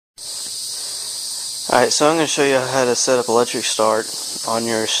Alright, so I'm going to show you how to set up electric start on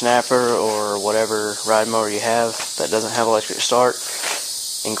your snapper or whatever ride mower you have that doesn't have electric start,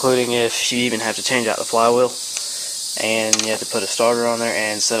 including if you even have to change out the flywheel and you have to put a starter on there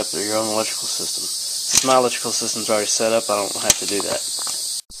and set up your own electrical system. Since my electrical system's already set up, I don't have to do that.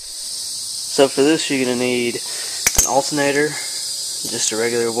 So for this, you're going to need an alternator, just a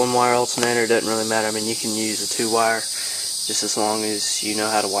regular 1-wire alternator. It doesn't really matter. I mean, you can use a 2-wire just as long as you know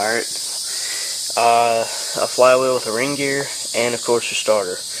how to wire it. A flywheel with a ring gear, and of course your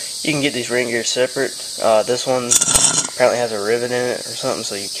starter. You can get these ring gears separate. This one apparently has a rivet in it or something,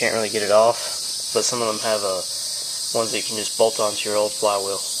 so you can't really get it off, but some of them have ones that you can just bolt onto your old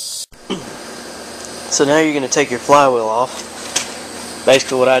flywheel. So now you're going to take your flywheel off.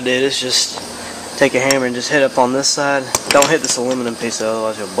 Basically what I did is just take a hammer and just hit up on this side. Don't hit this aluminum piece though,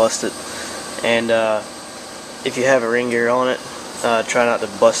 otherwise you'll bust it. And if you have a ring gear on it, try not to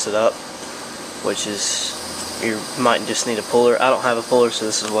bust it up, which is, you might just need a puller. I don't have a puller, so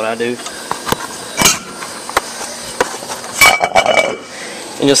this is what I do.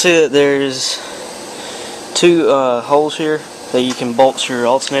 And you'll see that there's 2 holes here that you can bolt your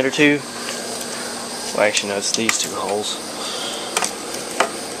alternator to. Well, actually no, it's these 2 holes.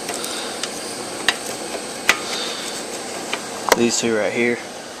 These 2 right here.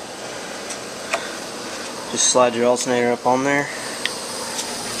 Just slide your alternator up on there.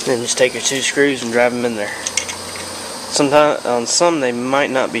 Then just take your 2 screws and drive them in there. Sometimes on some they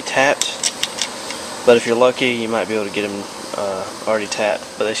might not be tapped, but if you're lucky you might be able to get them already tapped,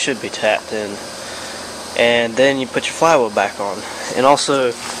 but they should be tapped in. And then you put your flywheel back on. And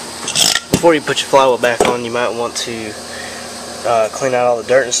also, before you put your flywheel back on, you might want to clean out all the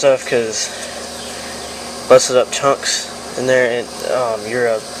dirt and stuff, because busted up chunks in there, and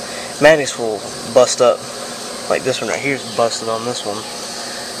your magnets will bust up. Like this one right here is busted on this one.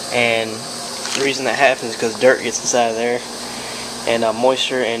 And the reason that happens is because dirt gets inside of there and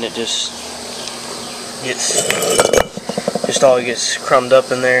moisture, and it just all gets crumbed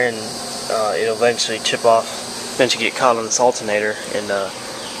up in there, and it'll eventually chip off, eventually get caught on this alternator and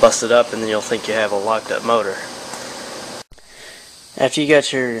bust it up, and then you'll think you have a locked up motor. After you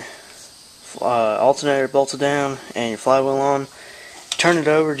got your alternator bolted down and your flywheel on, turn it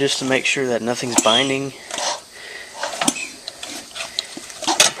over just to make sure that nothing's binding.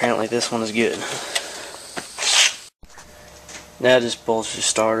 Apparently this one is good. Now just bolt your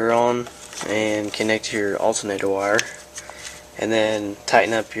starter on and connect your alternator wire, and then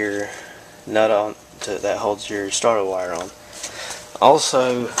tighten up your nut on that holds your starter wire on.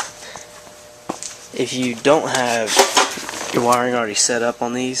 Also, if you don't have your wiring already set up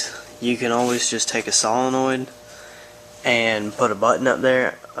on these, you can always just take a solenoid and put a button up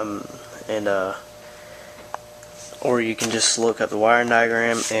there, or you can just look up the wiring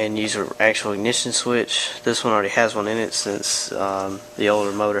diagram and use an actual ignition switch. This one already has one in it since the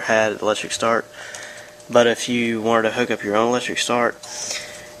older motor had electric start. But if you wanted to hook up your own electric start,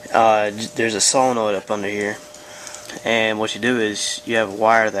 there's a solenoid up under here. And what you do is you have a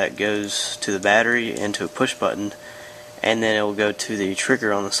wire that goes to the battery and to a push button, and then it will go to the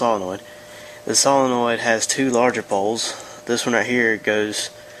trigger on the solenoid. The solenoid has 2 larger poles. This one right here goes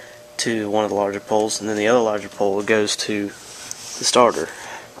to one of the larger poles, and then the other larger pole goes to the starter.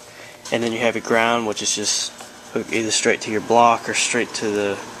 And then you have your ground, which is just hooked either straight to your block or straight to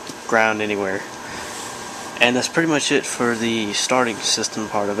the ground anywhere. And that's pretty much it for the starting system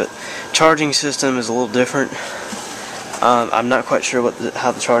part of it. Charging system is a little different. I'm not quite sure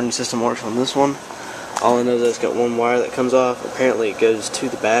how the charging system works on this one. All I know is that it's got 1 wire that comes off. Apparently it goes to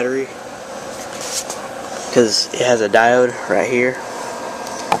the battery, because it has a diode right here.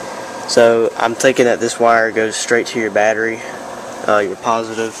 So I'm thinking that this wire goes straight to your battery, your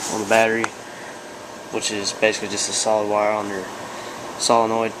positive on the battery, which is basically just a solid wire on your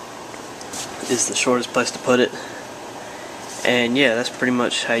solenoid. Is the shortest place to put it. And yeah, that's pretty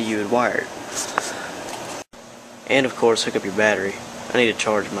much how you would wire it. And of course, hook up your battery. I need to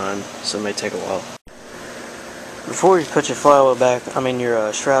charge mine, so it may take a while. Before you put your flywheel back,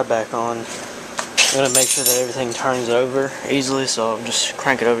 your shroud back on, I'm going to make sure that everything turns over easily, so I'll just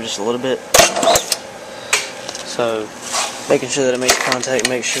crank it over just a little bit. So, making sure that it makes contact,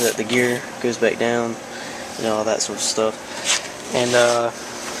 make sure that the gear goes back down, all that sort of stuff. And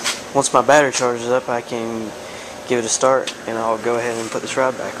once my battery charges up, I can give it a start, and I'll go ahead and put the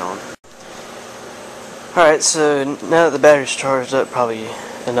shroud back on. Alright, so now that the battery's charged up, probably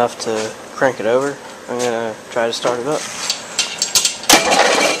enough to crank it over, I'm going to try to start it up.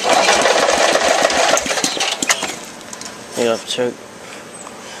 Get off the choke.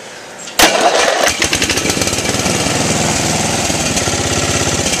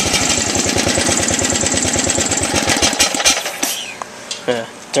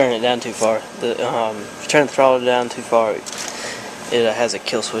 turn it down too far. If you turn the throttle down too far, it has a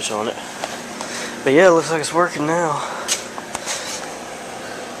kill switch on it. But yeah, it looks like it's working now.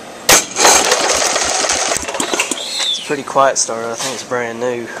 It's a pretty quiet starter. I think it's brand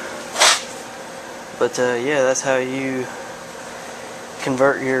new. But yeah, that's how you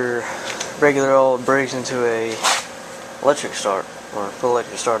convert your regular old Briggs into a electric start, or put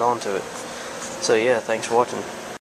electric start onto it. So yeah, thanks for watching.